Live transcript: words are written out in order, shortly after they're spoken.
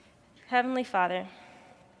Heavenly Father,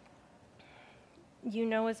 you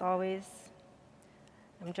know as always,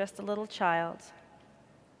 I'm just a little child,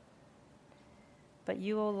 but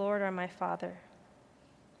you, O Lord, are my Father.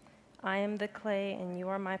 I am the clay and you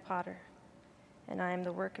are my potter, and I am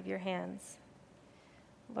the work of your hands.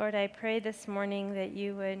 Lord, I pray this morning that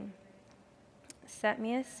you would set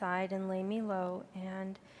me aside and lay me low,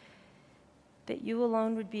 and that you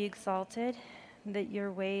alone would be exalted, that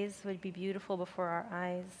your ways would be beautiful before our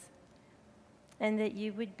eyes, and that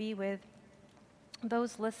you would be with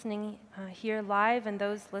those listening here live and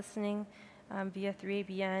those listening via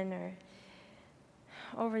 3ABN or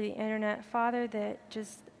over the internet. Father, that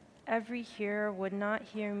just every hearer would not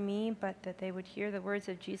hear me, but that they would hear the words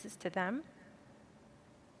of Jesus to them.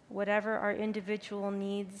 Whatever our individual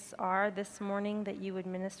needs are this morning, that you would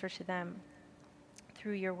minister to them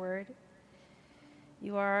through your word.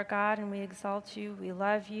 You are our God, and we exalt you. We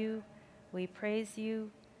love you. We praise you.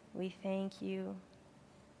 We thank you.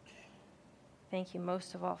 Thank you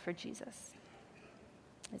most of all for Jesus.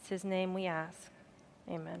 It's his name we ask.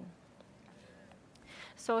 Amen.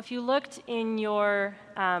 So if you looked in your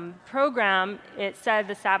program, it said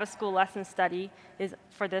the Sabbath School lesson study is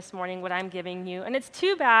for this morning, what I'm giving you. And it's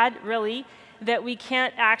too bad, really, that we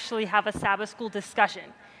can't actually have a Sabbath School discussion,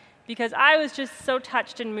 because I was just so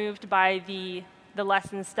touched and moved by the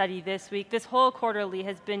lesson study this week. This whole quarterly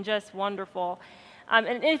has been just wonderful.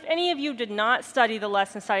 And if any of you did not study the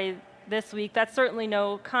lesson study this week, that's certainly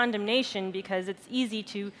no condemnation, because it's easy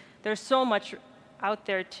to, there's so much out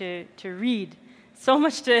there to read, so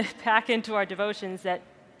much to pack into our devotions that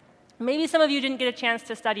maybe some of you didn't get a chance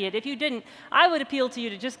to study it. If you didn't, I would appeal to you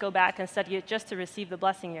to just go back and study it just to receive the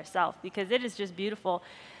blessing yourself, because it is just beautiful.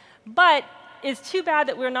 But it's too bad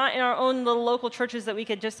that we're not in our own little local churches that we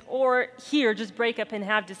could just, or here, just break up and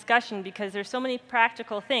have discussion, because there's so many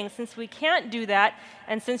practical things. Since we can't do that,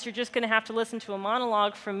 and since you're just going to have to listen to a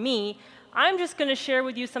monologue from me, I'm just going to share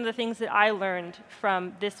with you some of the things that I learned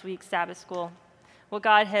from this week's Sabbath School, what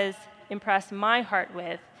God has impressed my heart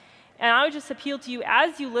with. And I would just appeal to you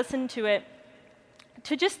as you listen to it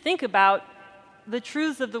to just think about the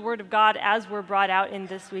truths of the Word of God as were brought out in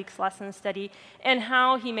this week's lesson study, and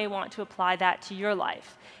how he may want to apply that to your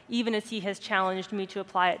life, even as he has challenged me to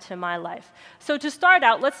apply it to my life. So to start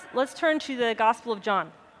out, let's turn to the Gospel of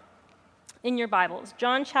John in your Bibles,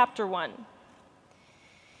 John chapter 1.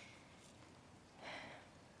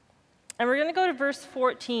 And we're going to go to verse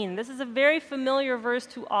 14. This is a very familiar verse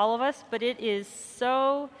to all of us, but it is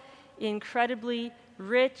so incredibly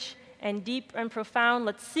rich and deep and profound.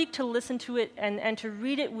 Let's seek to listen to it and to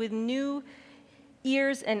read it with new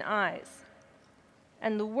ears and eyes.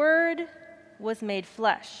 And the Word was made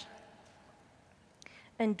flesh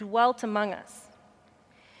and dwelt among us,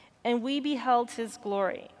 and we beheld his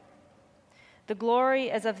glory, the glory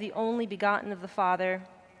as of the only begotten of the Father,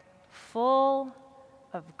 full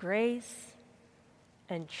of grace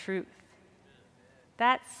and truth.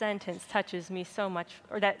 That sentence touches me so much,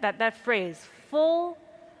 or that phrase, full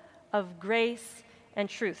of grace and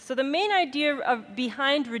truth. So the main idea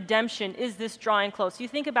behind redemption is this drawing close. You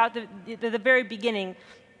think about the very beginning,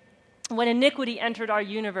 when iniquity entered our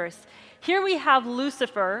universe. Here we have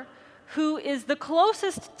Lucifer, who is the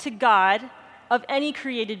closest to God of any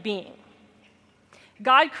created being.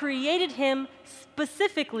 God created him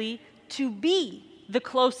specifically to be the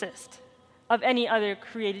closest of any other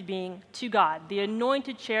created being to God, the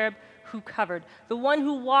anointed cherub who covered, the one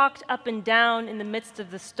who walked up and down in the midst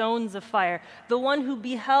of the stones of fire, the one who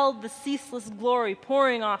beheld the ceaseless glory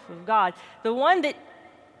pouring off of God, the one that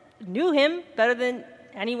knew him better than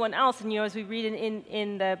anyone else. And as we read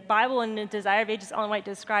in the Bible and in Desire of Ages, Ellen White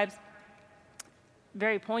describes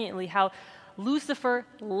very poignantly how Lucifer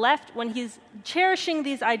left when he's cherishing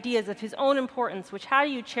these ideas of his own importance, which how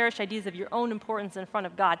do you cherish ideas of your own importance in front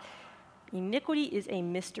of God? Iniquity is a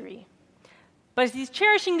mystery. But as he's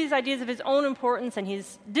cherishing these ideas of his own importance, and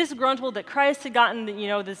he's disgruntled that Christ had gotten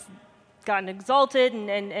exalted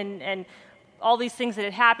and all these things that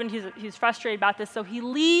had happened, he's frustrated about this, so he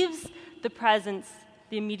leaves the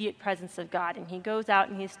immediate presence of God, and he goes out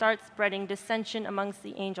and he starts spreading dissension amongst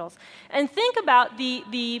the angels. And think about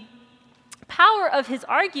the power of his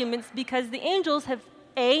arguments, because the angels have,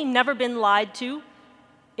 never been lied to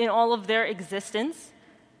in all of their existence.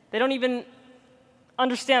 They don't even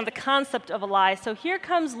understand the concept of a lie. So here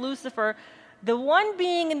comes Lucifer, the one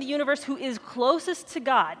being in the universe who is closest to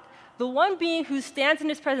God, the one being who stands in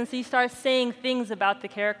his presence. He starts saying things about the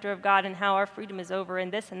character of God and how our freedom is over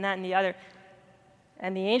and this and that and the other.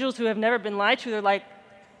 And the angels who have never been lied to, they're like,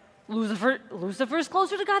 Lucifer is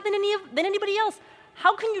closer to God than anybody else.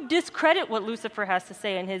 How can you discredit what Lucifer has to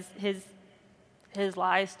say? And his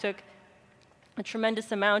lies took a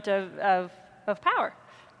tremendous amount of power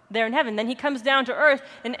there in heaven. Then he comes down to earth,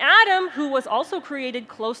 and Adam, who was also created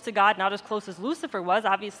close to God, not as close as Lucifer was.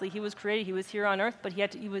 Obviously, he was created, he was here on earth, but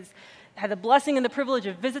had the blessing and the privilege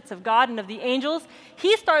of visits of God and of the angels.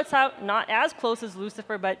 He starts out not as close as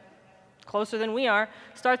Lucifer, but closer than we are,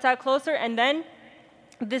 starts out closer, and then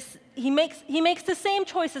he makes the same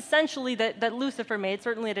choice essentially that Lucifer made,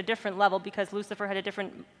 certainly at a different level because Lucifer had a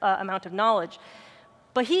different amount of knowledge.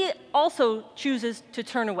 But he also chooses to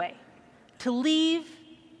turn away, to leave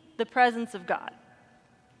the presence of God.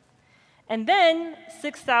 And then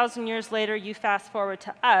 6,000 years later, you fast forward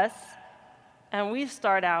to us, and we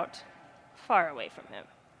start out far away from him.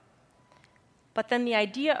 But then the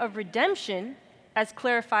idea of redemption, as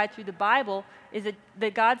clarified through the Bible, is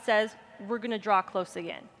that God says, we're going to draw close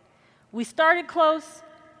again. We started close,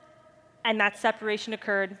 and that separation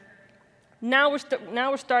occurred. Now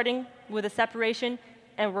we're starting with a separation,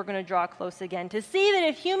 and we're going to draw close again. To see that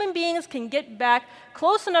if human beings can get back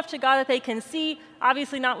close enough to God that they can see,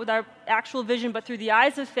 obviously not with our actual vision, but through the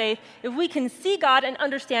eyes of faith, if we can see God and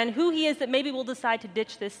understand who he is, that maybe we'll decide to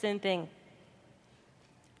ditch this sin thing.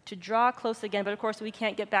 To draw close again, but of course we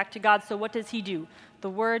can't get back to God, so what does he do? The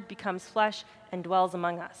Word becomes flesh and dwells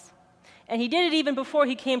among us. And he did it even before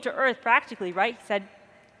he came to earth, practically, right? He said,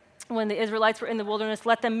 when the Israelites were in the wilderness,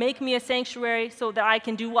 let them make me a sanctuary so that I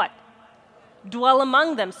can do what? Dwell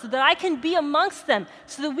among them, so that I can be amongst them,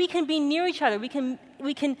 so that we can be near each other, we can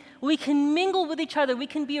mingle with each other, we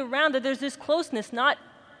can be around, that there's this closeness, not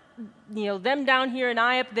them down here and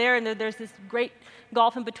I up there, and there's this great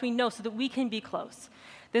gulf in between. No, so that we can be close.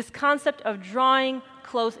 This concept of drawing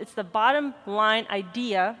close, it's the bottom line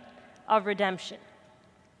idea of redemption.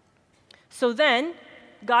 So then,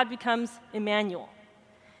 God becomes Emmanuel,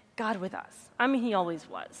 God with us. I mean, he always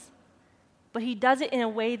was. But he does it in a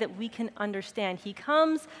way that we can understand. He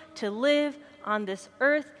comes to live on this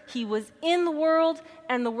earth. He was in the world,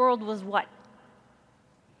 and the world was what?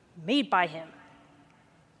 Made by him.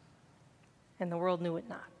 And the world knew it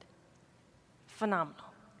not. Phenomenal.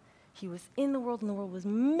 He was in the world, and the world was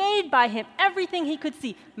made by him. Everything he could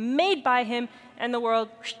see, made by him, and the world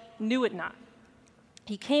knew it not.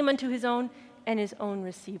 He came unto his own, and his own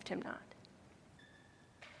received him not.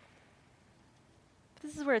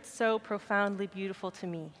 This is where it's so profoundly beautiful to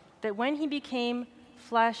me, that when he became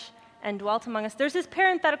flesh and dwelt among us, there's this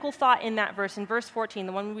parenthetical thought in that verse, in verse 14,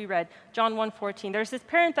 the one we read, John 1:14. There's this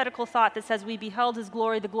parenthetical thought that says, we beheld his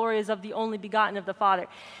glory, the glory is of the only begotten of the Father.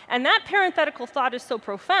 And that parenthetical thought is so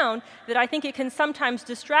profound that I think it can sometimes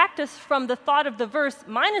distract us from the thought of the verse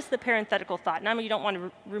minus the parenthetical thought. Now, you don't want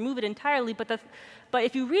to remove it entirely, but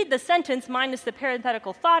if you read the sentence minus the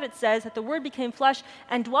parenthetical thought, it says that the Word became flesh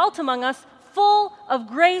and dwelt among us, full of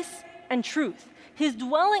grace and truth. His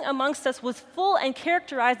dwelling amongst us was full and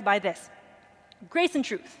characterized by this: grace and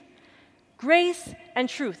truth. Grace and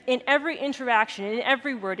truth. In every interaction, in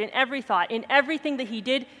every word, in every thought, in everything that he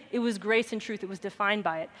did, it was grace and truth. It was defined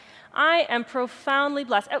by it. I am profoundly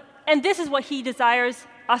blessed. And this is what he desires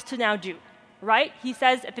us to now do, right? He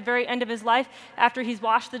says at the very end of his life, after he's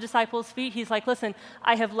washed the disciples' feet, he's like, listen,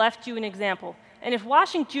 I have left you an example. And if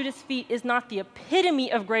washing Judas' feet is not the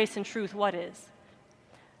epitome of grace and truth, what is?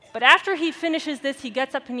 But after he finishes this, he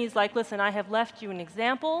gets up and he's like, listen, I have left you an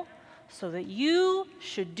example so that you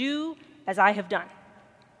should do as I have done.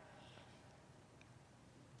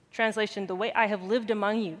 Translation, the way I have lived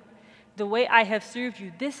among you, the way I have served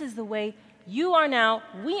you, this is the way we are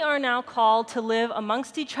now called to live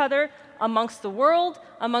amongst each other, amongst the world,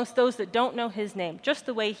 amongst those that don't know his name, just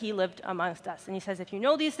the way he lived amongst us. And he says, if you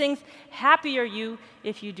know these things, happy are you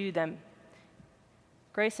if you do them.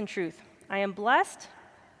 Grace and truth. I am blessed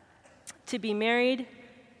to be married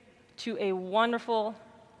to a wonderful,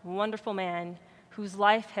 wonderful man whose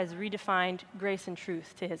life has redefined grace and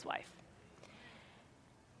truth to his wife.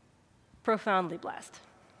 Profoundly blessed.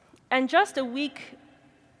 And just a week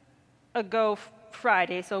ago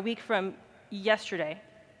Friday, so a week from yesterday,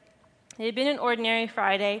 it had been an ordinary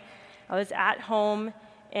Friday. I was at home,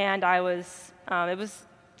 and it was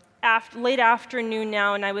late afternoon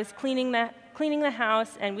now, and I was cleaning the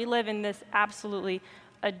house, and we live in this absolutely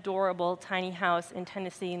adorable tiny house in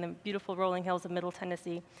Tennessee, in the beautiful rolling hills of Middle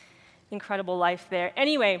Tennessee. Incredible life there.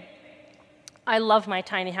 Anyway, I love my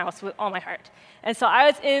tiny house with all my heart. And so I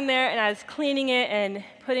was in there, and I was cleaning it and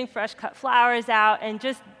putting fresh cut flowers out and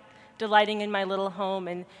just delighting in my little home.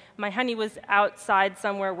 And my honey was outside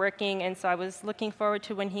somewhere working, and so I was looking forward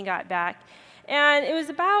to when he got back. And it was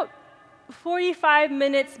about 45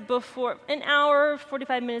 minutes before, an hour,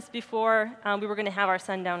 45 minutes before we were going to have our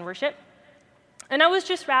sundown worship. And I was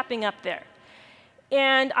just wrapping up there.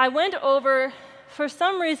 And I went over for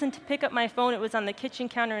some reason, to pick up my phone. It was on the kitchen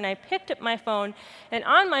counter, and I picked up my phone, and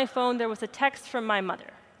on my phone there was a text from my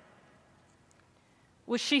mother,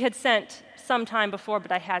 which she had sent some time before,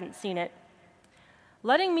 but I hadn't seen it,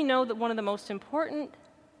 letting me know that one of the most important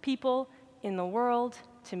people in the world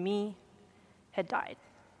to me had died.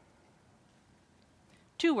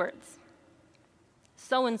 2 words.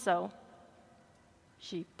 So-and-so,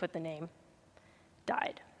 she put the name,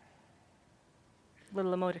 died.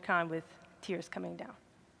 Little emoticon with tears coming down.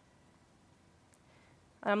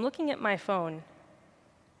 I'm looking at my phone,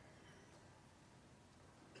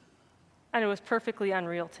 and it was perfectly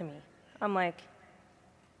unreal to me. I'm like,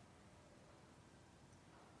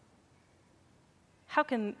 how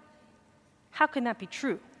can that be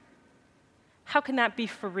true? How can that be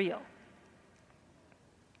for real?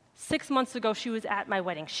 6 months ago, she was at my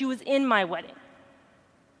wedding. She was in my wedding.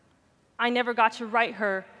 I never got to write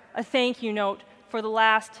her a thank you note for the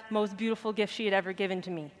last, most beautiful gift she had ever given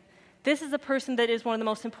to me. This is a person that is one of the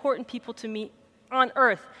most important people to me on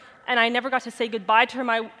earth. And I never got to say goodbye to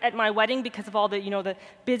her at my wedding because of all the, the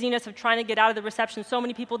busyness of trying to get out of the reception. So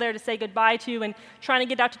many people there to say goodbye to, and trying to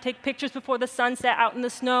get out to take pictures before the sunset out in the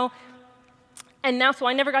snow. And now, so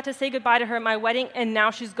I never got to say goodbye to her at my wedding, and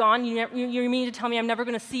now she's gone. You mean to tell me I'm never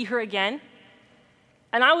going to see her again?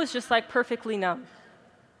 And I was just like perfectly numb.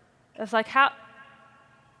 It was like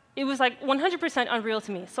 100% unreal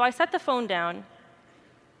to me. So I set the phone down,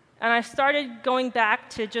 and I started going back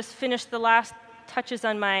to just finish the last touches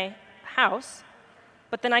on my house,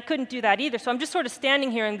 but then I couldn't do that either. So I'm just sort of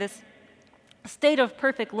standing here in this state of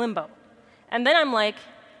perfect limbo. And then I'm like,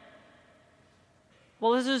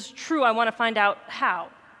 well, this is true. I want to find out how.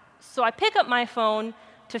 So I pick up my phone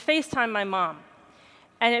to FaceTime my mom.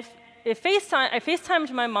 And I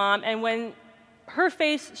FaceTimed my mom, and when her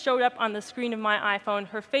face showed up on the screen of my iPhone,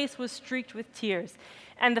 her face was streaked with tears.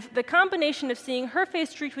 And the combination of seeing her face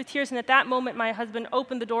streaked with tears, and at that moment my husband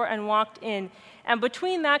opened the door and walked in. And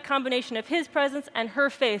between that combination of his presence and her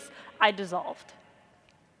face, I dissolved.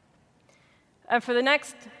 And for the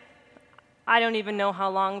next, I don't even know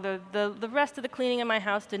how long, the rest of the cleaning in my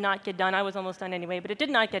house did not get done. I was almost done anyway, but it did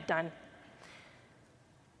not get done.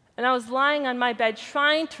 And I was lying on my bed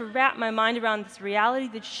trying to wrap my mind around this reality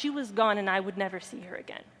that she was gone and I would never see her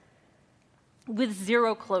again, with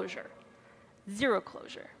zero closure. Zero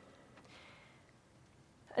closure.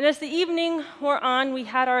 And as the evening wore on, we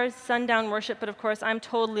had our sundown worship, but of course I'm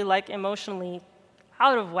totally emotionally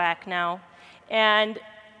out of whack now. And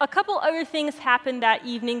a couple other things happened that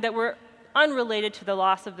evening that were unrelated to the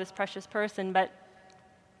loss of this precious person, but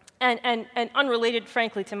and unrelated,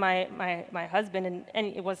 frankly, to my husband, and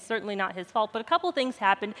it was certainly not his fault. But a couple things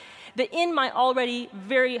happened that, in my already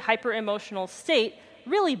very hyper-emotional state,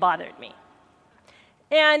 really bothered me.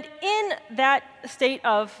 And in that state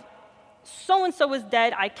of, so-and-so is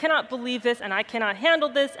dead, I cannot believe this, and I cannot handle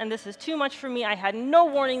this, and this is too much for me, I had no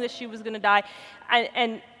warning that she was going to die,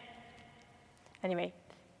 and anyway,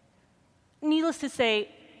 needless to say,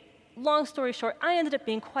 long story short, I ended up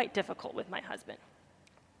being quite difficult with my husband.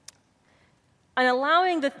 And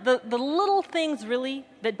allowing the little things, really,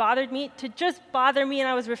 that bothered me to just bother me, and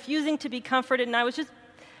I was refusing to be comforted, and I was just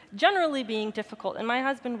generally being difficult. And my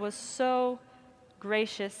husband was so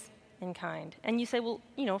gracious and kind. And you say, well,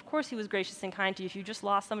 of course he was gracious and kind to you if you just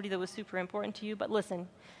lost somebody that was super important to you. But listen,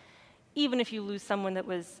 even if you lose someone that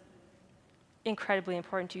was incredibly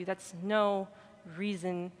important to you, that's no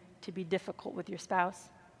reason to be difficult with your spouse.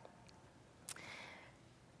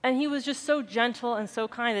 And he was just so gentle and so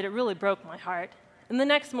kind that it really broke my heart. And the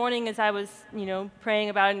next morning, as I was, praying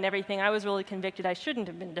about it and everything, I was really convicted I shouldn't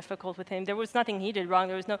have been difficult with him. There was nothing he did wrong.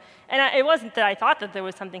 It wasn't that I thought that there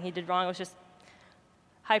was something he did wrong. I was just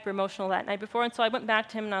hyper-emotional that night before. And so I went back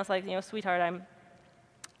to him and I was like, sweetheart,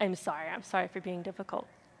 I'm sorry. I'm sorry for being difficult.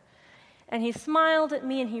 And he smiled at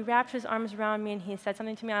me and he wrapped his arms around me and he said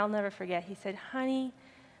something to me I'll never forget. He said, honey,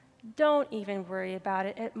 don't even worry about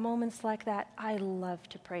it. At moments like that, I love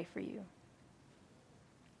to pray for you.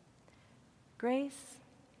 Grace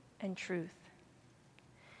and truth.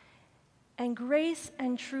 And grace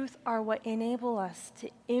and truth are what enable us to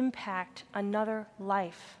impact another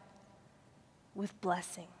life with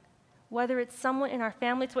blessing. Whether it's someone in our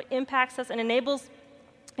family, it's what impacts us and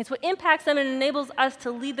it's what impacts them and enables us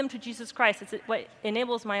to lead them to Jesus Christ. It's what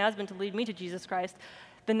enables my husband to lead me to Jesus Christ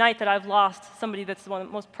the night that I've lost somebody that's one of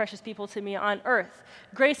the most precious people to me on earth.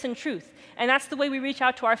 Grace and truth. And that's the way we reach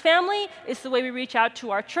out to our family, it's the way we reach out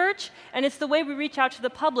to our church, and it's the way we reach out to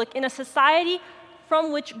the public in a society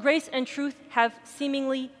from which grace and truth have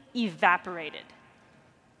seemingly evaporated.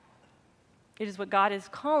 It is what God is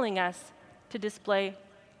calling us to display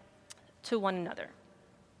to one another.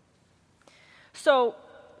 So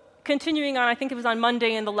continuing on, I think it was on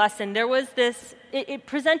Monday in the lesson, there was this, it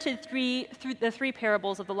presented the three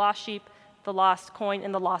parables of the lost sheep, the lost coin,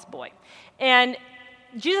 and the lost boy. And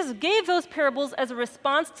Jesus gave those parables as a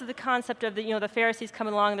response to the concept of the Pharisees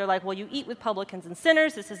coming along, and they're like, well, you eat with publicans and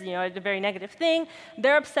sinners. This is, a very negative thing.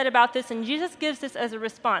 They're upset about this, and Jesus gives this as a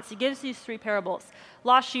response. He gives these three parables: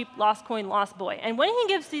 lost sheep, lost coin, lost boy. And when he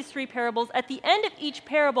gives these three parables, at the end of each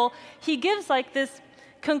parable, he gives like this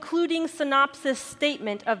concluding synopsis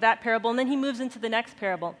statement of that parable, and then he moves into the next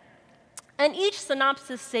parable. And each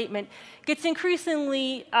synopsis statement gets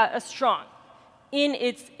increasingly strong in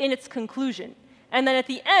its conclusion. And then at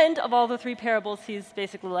the end of all the three parables, he's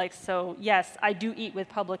basically like, so yes, I do eat with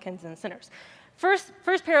publicans and sinners. First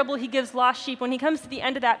parable, he gives lost sheep. When he comes to the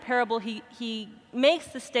end of that parable, he makes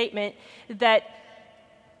the statement that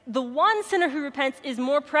the one sinner who repents is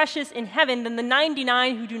more precious in heaven than the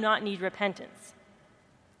 99 who do not need repentance.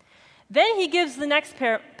 Then he gives the next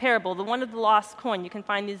parable, the one of the lost coin. You can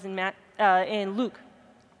find these in Luke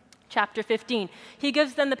chapter 15. He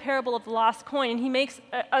gives them the parable of the lost coin, and he makes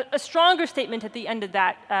a stronger statement at the end of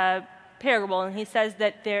that parable, and he says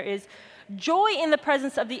that there is joy in the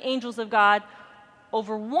presence of the angels of God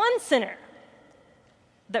over one sinner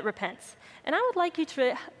that repents. And I would like you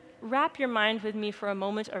to wrap your mind with me for a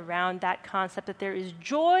moment around that concept, that there is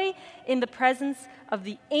joy in the presence of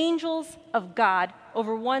the angels of God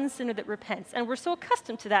over one sinner that repents. And we're so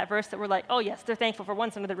accustomed to that verse that we're like, oh yes, they're thankful for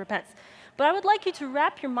one sinner that repents. But I would like you to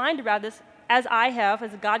wrap your mind around this, as I have,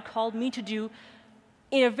 as God called me to do,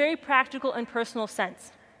 in a very practical and personal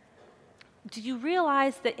sense. Do you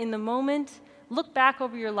realize that in the moment, look back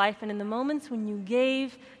over your life, and in the moments when you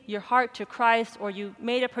gave your heart to Christ, or you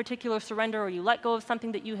made a particular surrender, or you let go of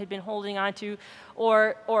something that you had been holding on to,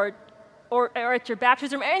 or at your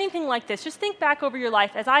baptism, or anything like this, just think back over your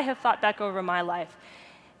life, as I have thought back over my life,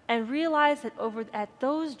 and realize that at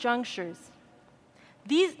those junctures,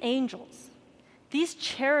 these angels, these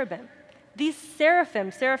cherubim, these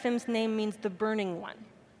seraphim, seraphim's name means the burning one,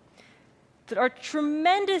 that are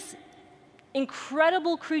tremendous,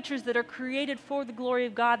 incredible creatures that are created for the glory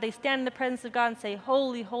of God. They stand in the presence of God and say,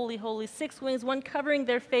 holy, holy, holy, 6 wings, one covering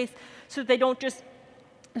their face so that they don't just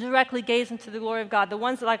directly gaze into the glory of God. The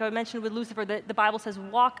ones that, like I mentioned with Lucifer, the Bible says,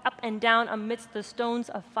 walk up and down amidst the stones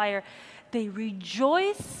of fire. They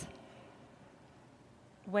rejoice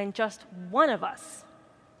when just one of us,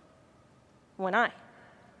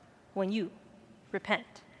 when you repent.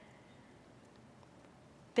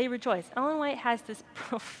 They rejoice. Ellen White has this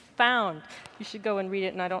profound, you should go and read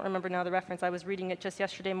it, and I don't remember now the reference. I was reading it just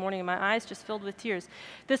yesterday morning, and my eyes just filled with tears.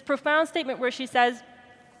 This profound statement where she says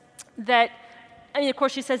that, of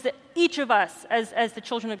course, she says that each of us, as the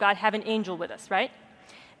children of God, have an angel with us, right?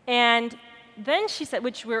 And then she said,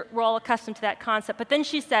 which we're all accustomed to that concept, but then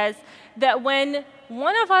she says that when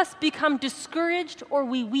one of us become discouraged or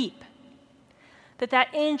we weep, that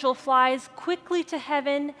angel flies quickly to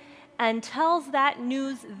heaven and tells that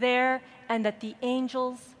news there, and that the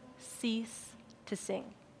angels cease to sing.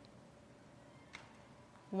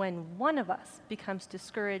 When one of us becomes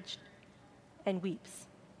discouraged and weeps,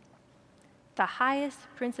 the highest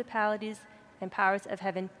principalities and powers of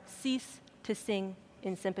heaven cease to sing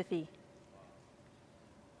in sympathy.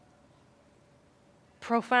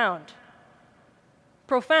 Profound.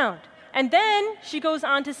 Profound. And then she goes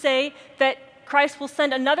on to say that Christ will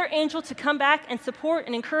send another angel to come back and support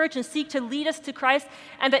and encourage and seek to lead us to Christ,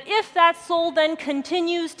 and that if that soul then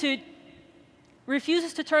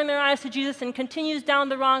refuses to turn their eyes to Jesus and continues down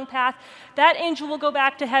the wrong path, that angel will go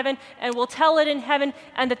back to heaven and will tell it in heaven,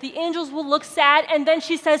 and that the angels will look sad, and then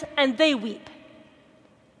she says, and they weep.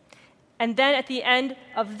 And then at the end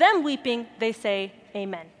of them weeping, they say,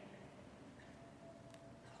 amen.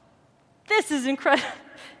 This is incredible.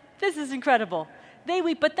 This is incredible. They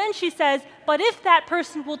weep, but then she says, but if that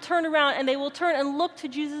person will turn around and they will turn and look to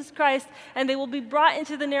Jesus Christ, and they will be brought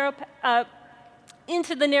into the narrow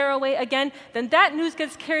way again, then that news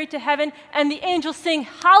gets carried to heaven, and the angels sing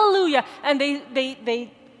hallelujah, and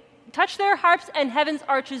they touch their harps, and heaven's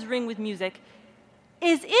arches ring with music.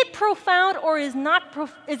 Is it profound, or is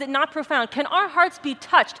it not profound? Can our hearts be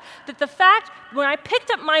touched that the fact when I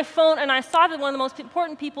picked up my phone and I saw that one of the most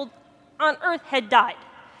important people on earth had died,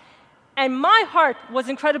 and my heart was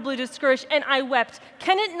incredibly discouraged, and I wept.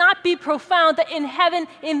 Can it not be profound that in heaven,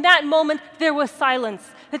 in that moment, there was silence,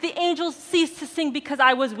 that the angels ceased to sing because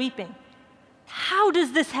I was weeping? How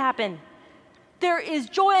does this happen? There is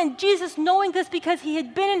joy, and Jesus, knowing this because he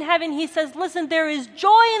had been in heaven, he says, listen, there is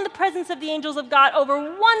joy in the presence of the angels of God over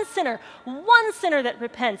one sinner that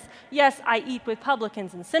repents. Yes, I eat with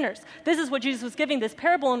publicans and sinners. This is what Jesus was giving this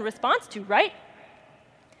parable in response to, right?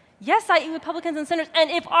 Yes, I eat with publicans and sinners.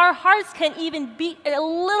 And if our hearts can even beat a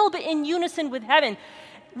little bit in unison with heaven,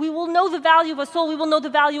 we will know the value of a soul. We will know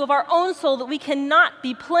the value of our own soul, that we cannot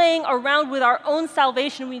be playing around with our own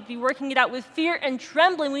salvation. We need to be working it out with fear and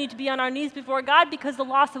trembling. We need to be on our knees before God, because the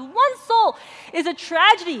loss of one soul is a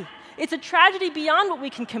tragedy. It's a tragedy beyond what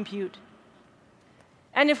we can compute.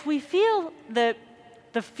 And if we feel the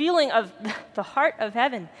feeling of the heart of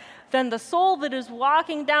heaven, then the soul that is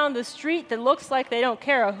walking down the street that looks like they don't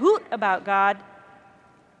care a hoot about God,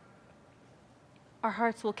 our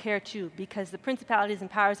hearts will care too, because the principalities and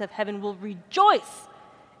powers of heaven will rejoice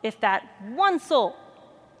if that one soul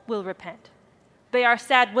will repent. They are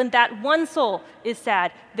sad when that one soul is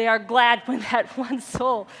sad. They are glad when that one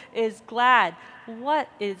soul is glad. What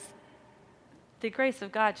is the grace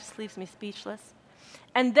of God just leaves me speechless.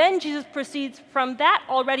 And then Jesus proceeds from that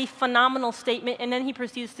already phenomenal statement, and then he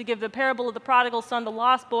proceeds to give the parable of the prodigal son, the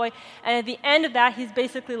lost boy. And at the end of that, he's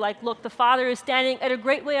basically like, look, the father is standing at a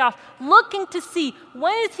great way off, looking to see,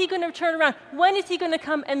 when is he going to turn around? When is he going to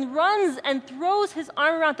come? And runs and throws his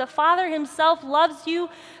arm around. The Father himself loves you.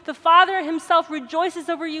 The Father himself rejoices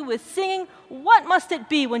over you with singing. What must it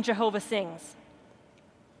be when Jehovah sings?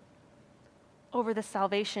 Over the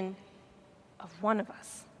salvation of one of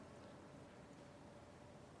us.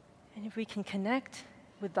 And if we can connect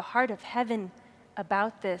with the heart of heaven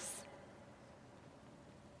about this,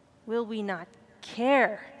 will we not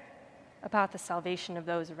care about the salvation of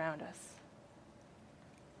those around us?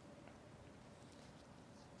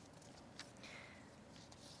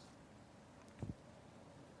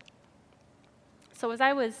 So as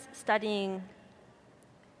I was studying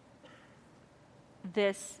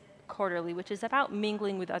this quarterly, which is about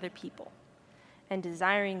mingling with other people and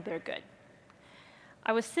desiring their good,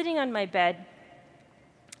 I was sitting on my bed,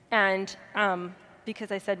 and because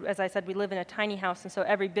as I said, we live in a tiny house, and so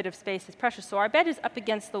every bit of space is precious. So our bed is up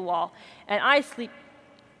against the wall, and I sleep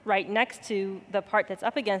right next to the part that's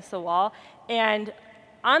up against the wall. And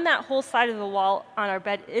on that whole side of the wall on our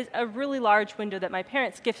bed is a really large window that my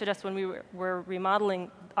parents gifted us when we were remodeling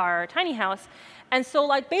our tiny house. And so,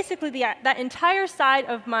 like, basically that entire side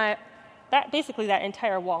of that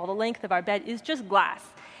entire wall, the length of our bed, is just glass.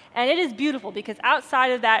 And it is beautiful, because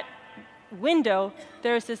outside of that window,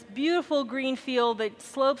 there's this beautiful green field that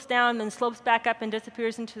slopes down and slopes back up and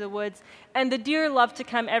disappears into the woods. And the deer love to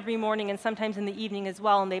come every morning and sometimes in the evening as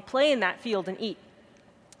well, and they play in that field and eat.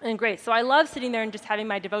 And great. So I love sitting there and just having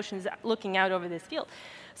my devotions looking out over this field.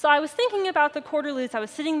 So I was thinking about the quarterlies. I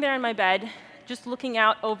was sitting there in my bed, just looking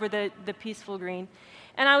out over the peaceful green.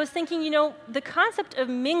 And I was thinking, the concept of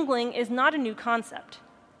mingling is not a new concept,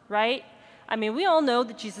 right? I mean, we all know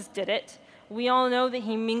that Jesus did it. We all know that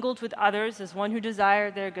he mingled with others as one who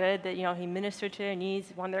desired their good, that, he ministered to their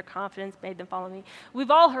needs, won their confidence, made them follow me.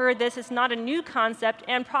 We've all heard this. It's not a new concept,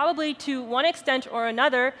 and probably to one extent or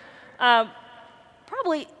another,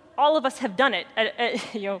 probably all of us have done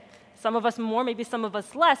it. Some of us more, maybe some of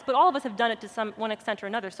us less, but all of us have done it to one extent or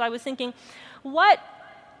another. So I was thinking, we're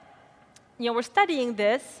studying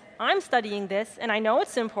this, I'm studying this, and I know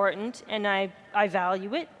it's important, and I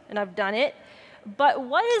value it, and I've done it, but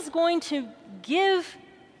what is going to give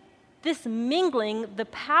this mingling the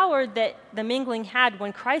power that the mingling had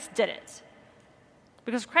when Christ did it?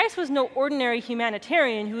 Because Christ was no ordinary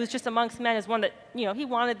humanitarian who was just amongst men as one that, he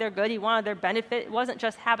wanted their good, he wanted their benefit. It wasn't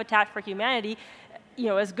just Habitat for Humanity,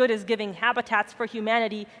 as good as giving habitats for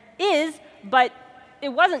humanity is, but it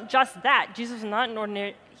wasn't just that. Jesus was not an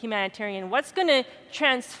ordinary humanitarian. What's going to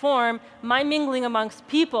transform my mingling amongst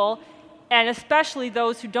people, and especially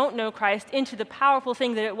those who don't know Christ, into the powerful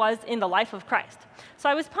thing that it was in the life of Christ? So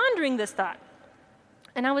I was pondering this thought,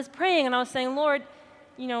 and I was praying, and I was saying, Lord,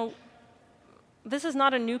 this is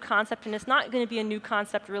not a new concept, and it's not going to be a new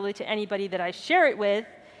concept really to anybody that I share it with.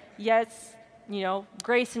 Yes,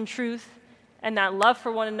 grace and truth, and that love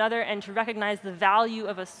for one another, and to recognize the value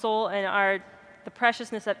of a soul and the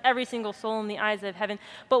preciousness of every single soul in the eyes of heaven.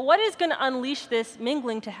 But what is going to unleash this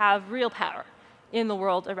mingling to have real power in the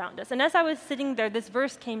world around us? And as I was sitting there, this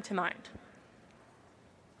verse came to mind.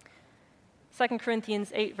 2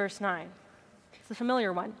 Corinthians 8, verse 9. It's a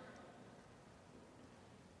familiar one.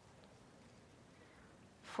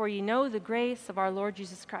 For ye know the grace of our Lord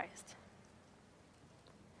Jesus Christ,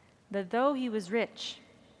 that though he was rich,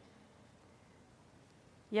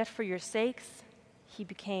 yet for your sakes he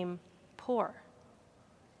became poor,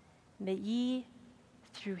 that ye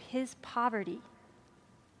through his poverty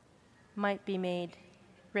might be made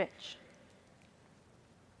rich.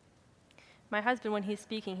 My husband, when he's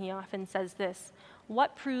speaking, he often says this: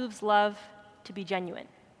 what proves love to be genuine?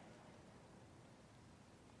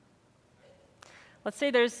 Let's say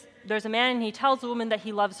there's there's a man and he tells a woman that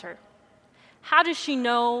he loves her. How does she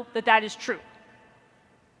know that that is true?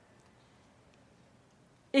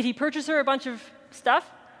 If he purchases her a bunch of stuff,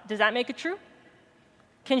 does that make it true?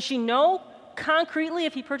 Can she know concretely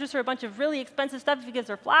if he purchases her a bunch of really expensive stuff, if he gives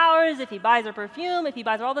her flowers, if he buys her perfume, if he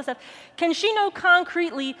buys her all this stuff, can she know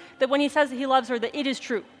concretely that when he says that he loves her, that it is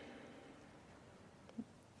true?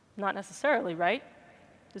 Not necessarily, right?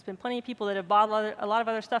 There's been plenty of people that have bought a lot of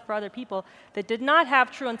other stuff for other people that did not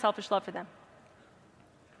have true unselfish love for them.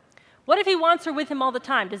 What if he wants her with him all the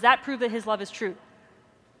time? Does that prove that his love is true?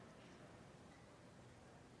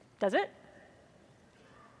 Does it?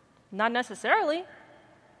 Not necessarily.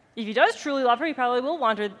 If he does truly love her, he probably will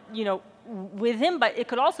want her, with him, but it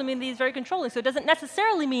could also mean that he's very controlling. So it doesn't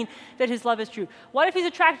necessarily mean that his love is true. What if he's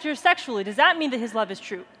attracted to her sexually? Does that mean that his love is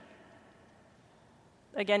true?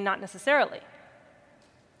 Again, not necessarily.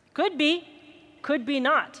 Could be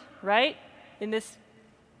not, right? In this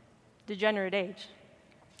degenerate age.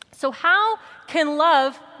 So how can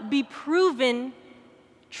love be proven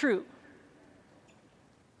true?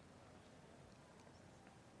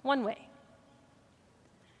 One way.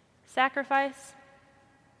 Sacrifice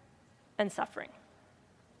and suffering.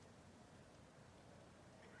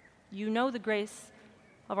 You know the grace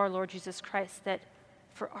of our Lord Jesus Christ, that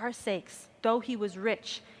for our sakes, though he was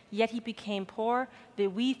rich, yet he became poor,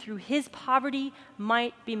 that we through his poverty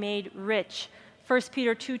might be made rich. 1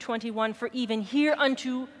 Peter 2:21, for even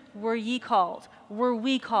hereunto were we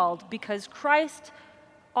called, because Christ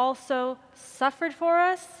also suffered for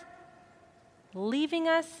us, leaving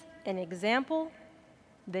us an example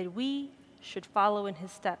that we should follow in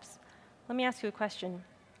his steps. Let me ask you a question,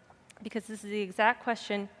 because this is the exact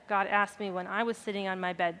question God asked me when I was sitting on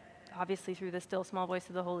my bed, obviously through the still small voice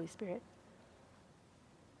of the Holy Spirit.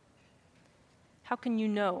 How can you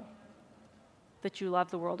know that you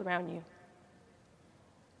love the world around you?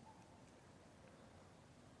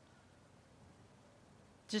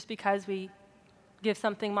 Just because we give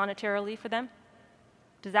something monetarily for them?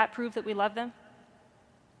 Does that prove that we love them?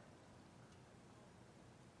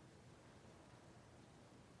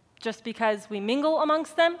 Just because we mingle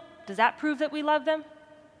amongst them, does that prove that we love them?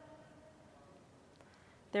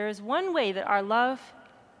 There is one way that our love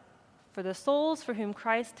for the souls for whom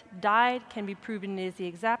Christ died can be proven. It is the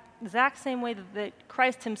exact same way that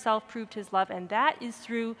Christ himself proved his love, and that is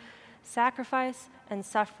through sacrifice and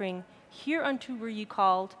suffering. Hereunto were ye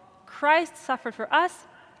called. Christ suffered for us,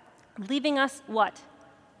 leaving us what?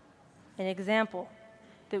 An example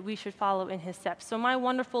that we should follow in his steps. So my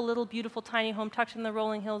wonderful little beautiful tiny home tucked in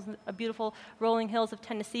the beautiful rolling hills of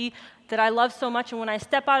Tennessee that I love so much, and when I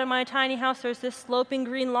step out of my tiny house, there's this sloping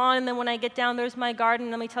green lawn, and then when I get down, there's my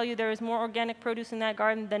garden. Let me tell you, there is more organic produce in that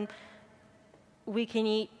garden than we can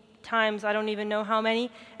eat times I don't even know how many.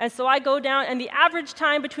 And so I go down, and the average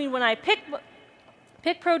time between when I pick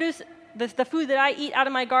produce, the food that I eat out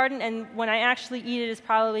of my garden, and when I actually eat it is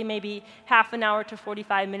probably maybe half an hour to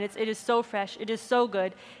 45 minutes. It is so fresh. It is so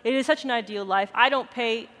good. It is such an ideal life. I don't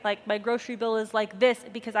pay, my grocery bill is like this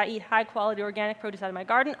because I eat high-quality organic produce out of my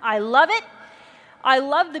garden. I love it. I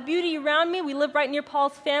love the beauty around me. We live right near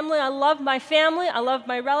Paul's family. I love my family. I love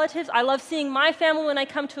my relatives. I love seeing my family when I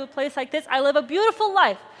come to a place like this. I live a beautiful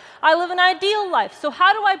life. I live an ideal life. So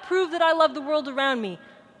how do I prove that I love the world around me?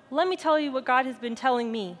 Let me tell you what God has been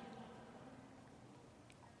telling me.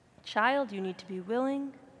 Child, you need to be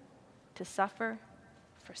willing to suffer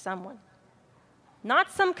for someone.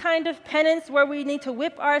 Not some kind of penance where we need to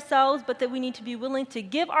whip ourselves, but that we need to be willing to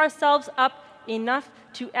give ourselves up enough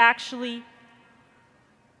to actually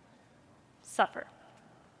suffer.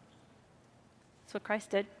 That's what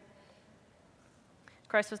Christ did.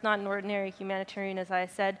 Christ was not an ordinary humanitarian, as I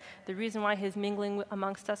said. The reason why his mingling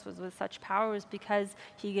amongst us was with such power is because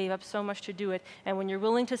he gave up so much to do it. And when you're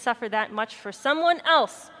willing to suffer that much for someone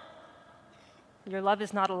else, your love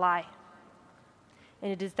is not a lie.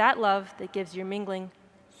 And it is that love that gives your mingling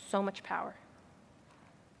so much power.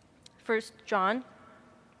 1 John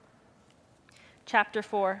chapter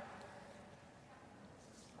 4,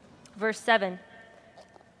 verse 7.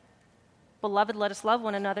 Beloved, let us love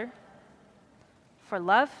one another. For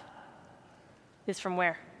love is from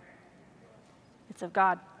where? It's of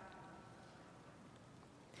God.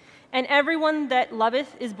 And everyone that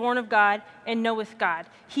loveth is born of God and knoweth God.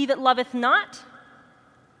 He that loveth not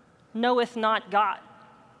knoweth not God,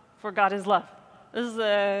 for God is love. This is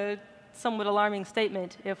a somewhat alarming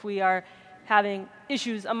statement if we are having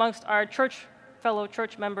issues amongst our fellow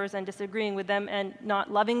church members and disagreeing with them and not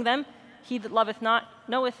loving them. He that loveth not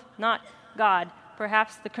knoweth not God.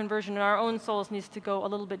 Perhaps the conversion in our own souls needs to go a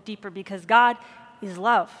little bit deeper because God is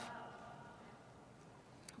love.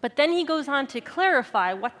 But then he goes on to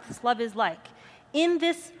clarify what this love is like. In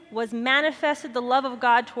this was manifested the love of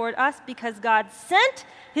God toward us, because God sent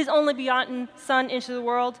his only begotten Son into the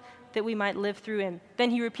world that we might live through him. Then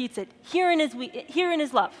he repeats it. Herein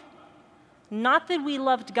is love. Not that we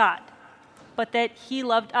loved God, but that he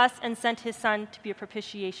loved us and sent his Son to be a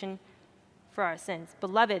propitiation for our sins.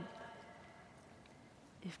 Beloved,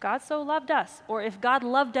 if God so loved us, or if God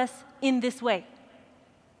loved us in this way,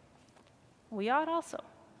 we ought also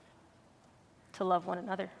to love one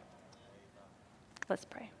another. Let's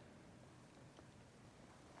pray.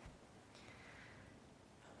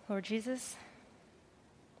 Lord Jesus,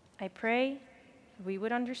 I pray we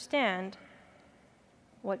would understand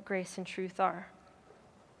what grace and truth are.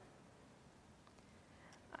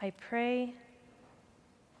 I pray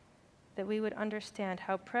that we would understand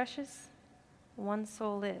how precious one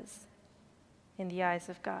soul is in the eyes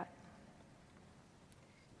of God.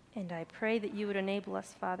 And I pray that you would enable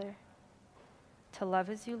us, Father, to love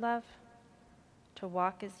as you love, to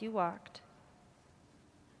walk as you walked,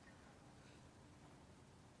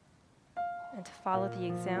 and to follow the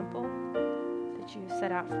example that you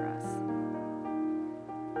set out for us.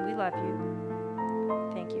 We love you.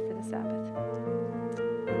 Thank you for the Sabbath.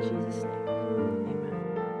 In Jesus' name, amen.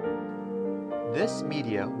 This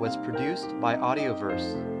media was produced by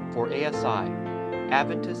Audioverse for ASI,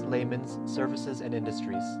 Adventist Layman's Services and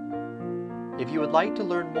Industries. If you would like to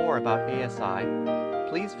learn more about ASI,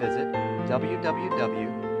 please visit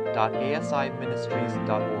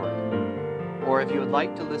www.asiministries.org. Or if you would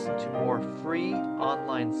like to listen to more free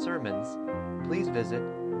online sermons, please visit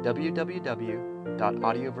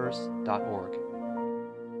www.audioverse.org.